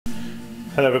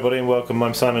Hello everybody and welcome,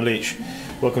 I'm Simon Leach.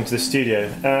 Welcome to the studio.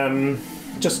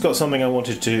 Just got something I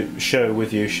wanted to share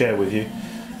with you.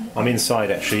 I'm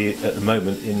inside actually at the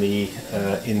moment in the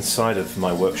inside of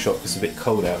my workshop. It's a bit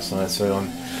cold outside, so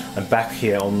I'm back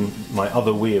here on my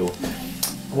other wheel.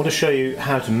 I want to show you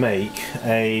how to make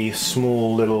a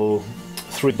small little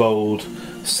 3-bowled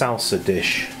salsa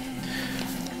dish.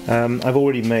 I've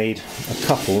already made a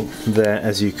couple there,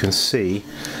 as you can see.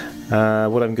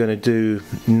 What I'm going to do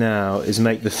now is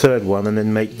make the third one and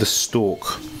then make the stalk,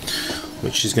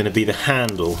 which is going to be the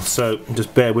handle. So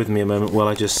just bear with me a moment while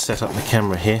I just set up the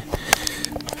camera here.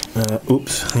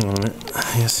 Oops, hang on a minute.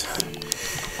 Yes,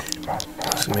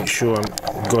 just make sure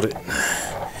I've got it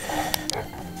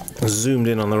zoomed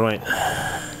in on the right.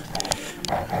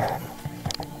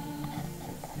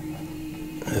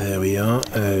 There we are.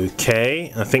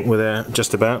 Okay, I think we're there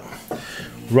just about.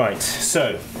 Right,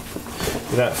 so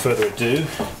without further ado,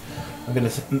 I'm going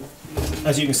to,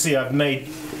 as you can see, I've made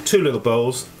 2 little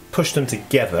bowls, pushed them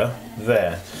together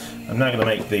there. I'm now going to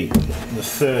make the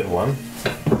third one.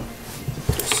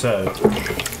 So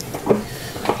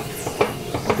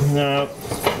now,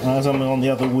 as I'm on the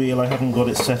other wheel, I haven't got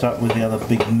it set up with the other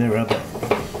big mirror, but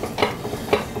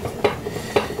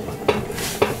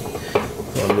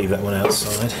I'll leave that one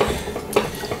outside.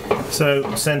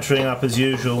 So centering up as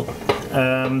usual.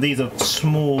 These are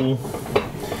small,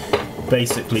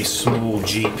 basically small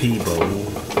GP bowl.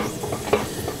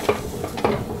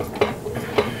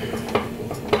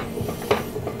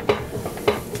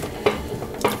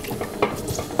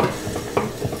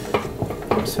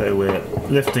 So we're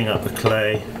lifting up the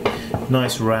clay,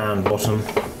 nice round bottom.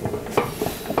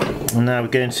 And now we're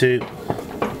going to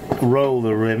roll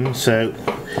the rim, so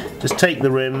just take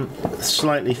the rim,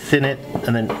 slightly thin it,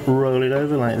 and then roll it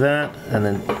over like that, and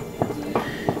then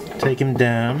take him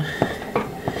down.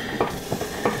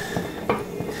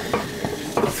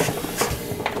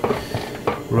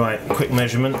 Right, quick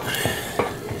measurement.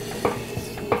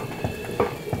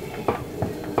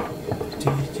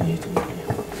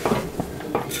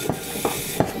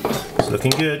 It's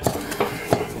looking good.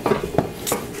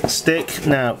 Stick.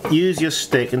 Now use your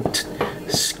stick and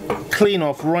clean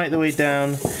off right the way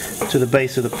down to the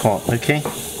base of the pot, okay?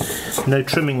 No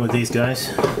trimming with these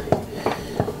guys.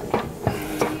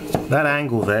 That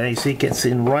angle there, you see, gets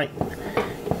in right,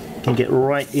 can get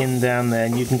right in down there,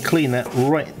 and you can clean that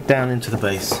right down into the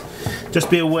base. Just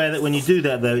be aware that when you do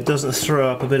that though, it doesn't throw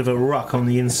up a bit of a ruck on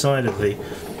the inside of the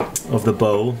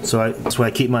bowl. So that's why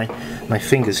I keep my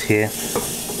fingers here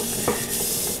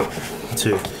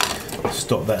to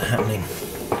stop that happening.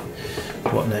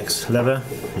 What next? Leather?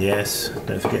 Yes,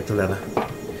 don't forget the leather.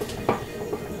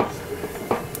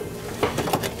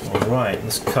 Alright,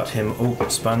 let's cut him. Oh,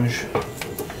 sponge.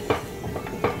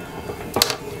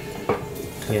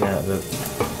 Clean out the...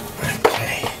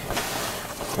 Okay.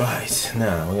 Right,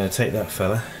 now we're going to take that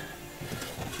fella.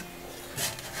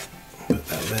 Put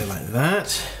that there like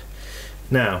that.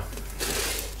 Now,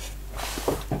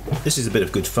 this is a bit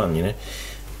of good fun, you know.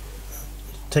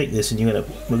 Take this and we're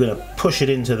going to push it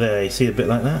into there. You see a bit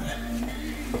like that?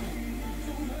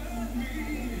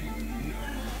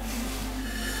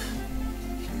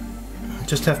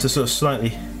 Just have to sort of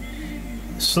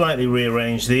slightly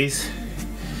rearrange these.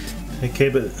 Okay,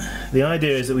 but the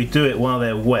idea is that we do it while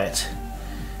they're wet.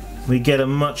 We get a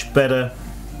much better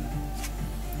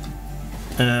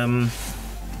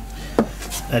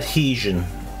adhesion.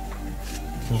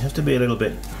 You have to be a little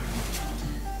bit.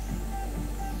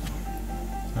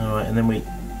 Alright, and then we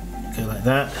go like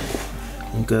that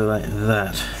and go like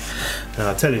that. Now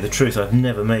I'll tell you the truth, I've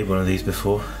never made one of these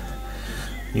before.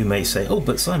 You may say, oh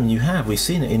but Simon, you have, we've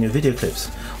seen it in your video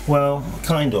clips. Well,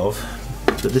 kind of,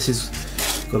 but this has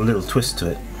got a little twist to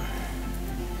it,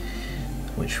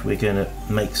 which we're going to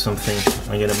make something.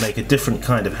 I'm going to make a different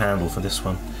kind of handle for this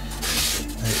one.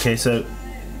 Okay, so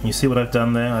you see what I've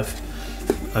done there?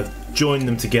 I've joined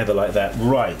them together like that.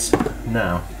 Right,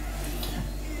 now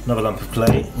another lump of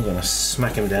clay. I'm going to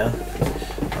smack him down.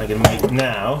 I can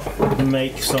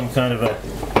make some kind of a.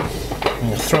 I'm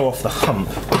going to throw off the hump.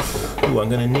 Ooh, I'm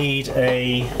going to need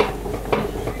a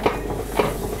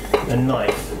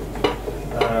knife.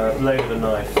 Blade of a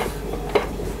knife.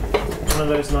 One of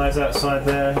those knives outside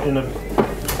there in a.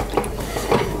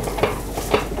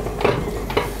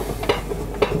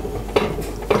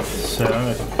 So I'm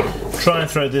going to try and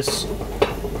throw this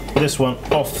one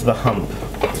off the hump.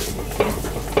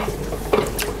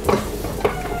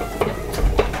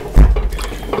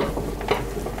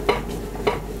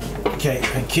 Okay,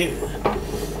 thank you.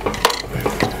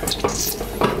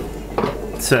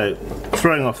 So,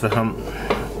 throwing off the hump,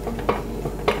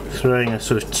 throwing a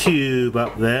sort of tube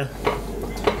up there,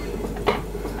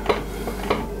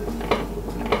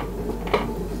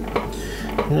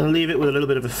 going to leave it with a little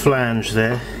bit of a flange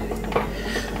there.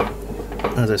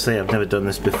 As I say, I've never done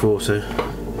this before, so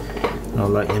I'll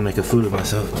likely make a fool of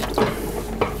myself.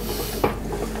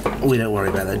 We don't worry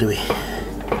about that, do we?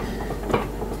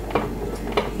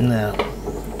 Now,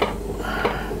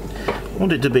 I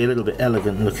want it to be a little bit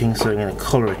elegant looking, so I'm going to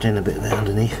collar it in a bit there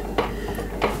underneath.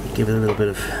 Give it a little bit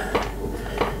of...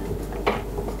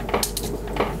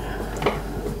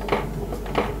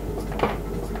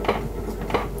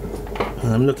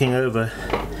 And I'm looking over,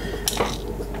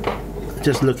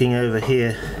 just looking over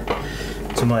here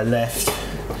to my left,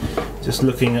 just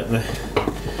looking at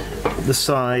the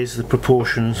size, the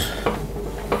proportions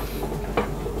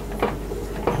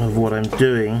of what I'm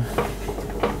doing.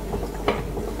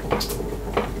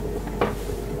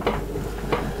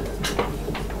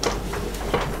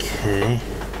 Okay.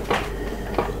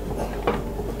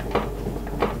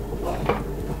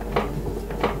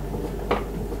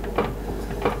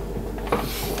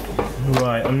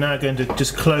 Right, I'm now going to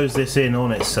just close this in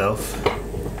on itself.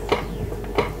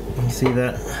 You see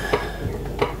that?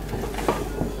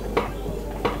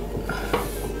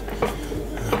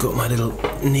 I've got my little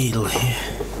needle here.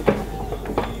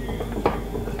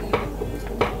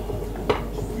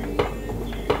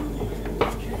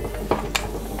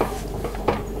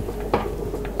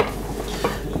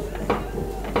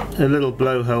 A little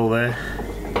blowhole there.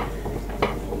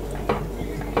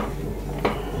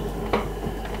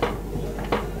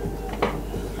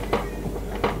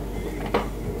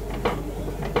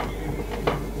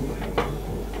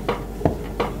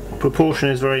 Proportion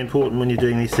is very important when you're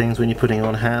doing these things, when you're putting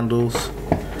on handles,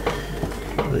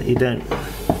 that you don't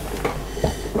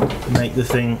make the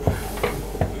thing,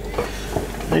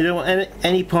 you don't want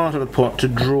any part of the pot to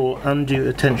draw undue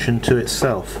attention to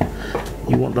itself.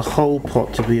 You want the whole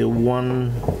pot to be a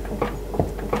one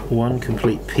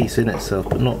complete piece in itself,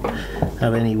 but not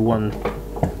have any one,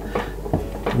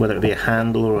 whether it be a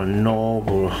handle or a knob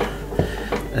or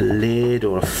a lid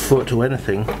or a foot or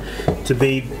anything, to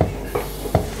be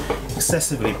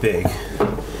excessively big.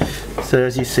 So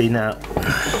as you see now,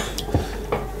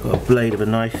 I've got a blade of a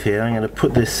knife here. I'm going to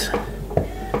put this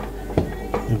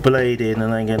blade in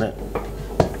and I'm going to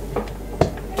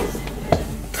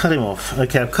cut him off.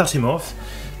 Okay, I've cut him off,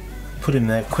 put him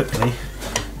there quickly.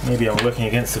 Maybe I'm working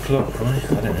against the clock, right?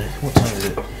 I don't know. What time is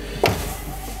it?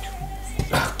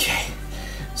 Okay,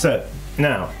 so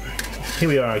now here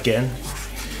we are again,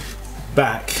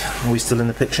 back. Are we still in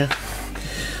the picture?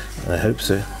 I hope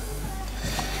so.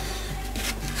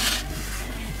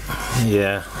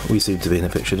 Yeah, we seem to be in the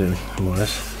picture, don't we? More or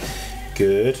less.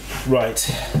 Good.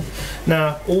 Right.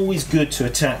 Now, always good to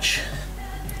attach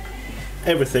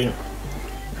everything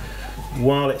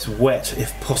while it's wet,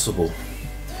 if possible.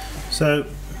 So,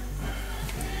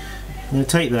 I'm going to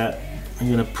take that,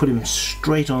 I'm going to put him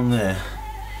straight on there.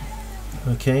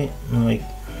 Okay,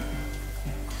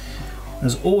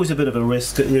 there's always a bit of a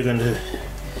risk that you're going to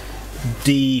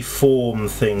deform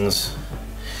things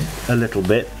a little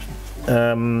bit.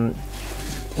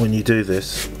 When you do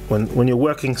this, when you're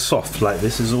working soft like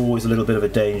this, there's always a little bit of a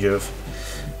danger of,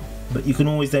 but you can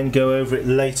always then go over it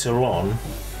later on,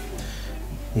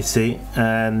 you see,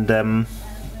 and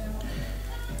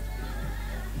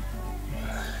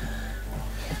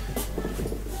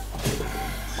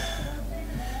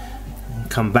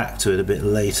come back to it a bit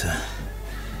later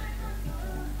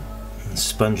and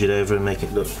sponge it over and make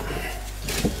it look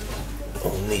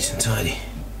all neat and tidy.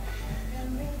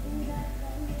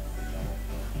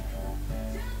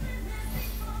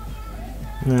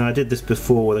 Now, I did this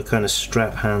before with a kind of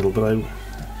strap handle, but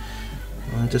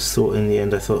I just thought in the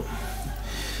end, I thought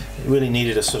it really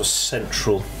needed a sort of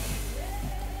central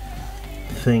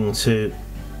thing to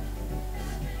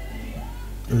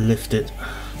lift it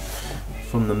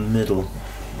from the middle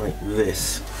like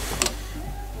this.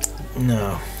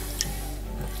 Now,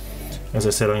 as I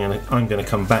said, I'm going to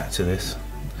come back to this.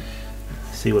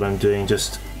 See what I'm doing,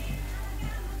 just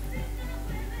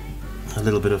a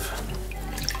little bit of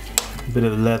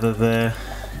leather there.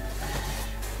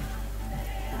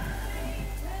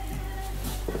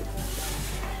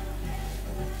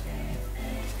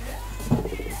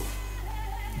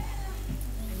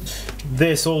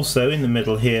 This also in the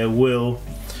middle here will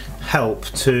help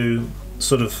to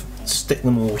sort of stick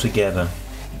them all together.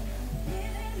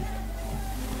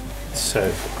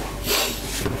 So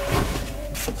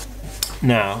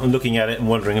now I'm looking at it and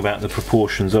wondering about the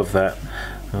proportions of that.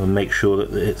 I'll make sure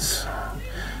that it's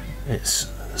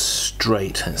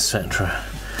straight, etc.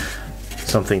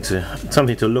 Something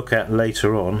to look at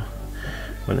later on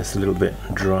when it's a little bit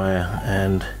drier.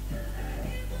 And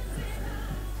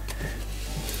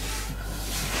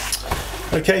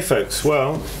okay, folks,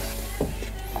 well,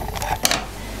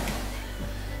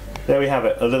 there we have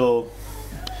it, a little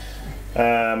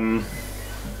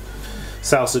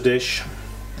salsa dish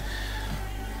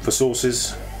for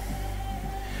sauces.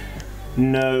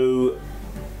 No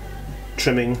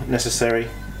trimming necessary,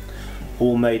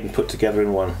 all made and put together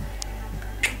in one.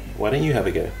 Why don't you have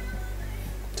a go?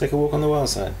 Take a walk on the wild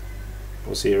side.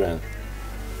 We'll see you around.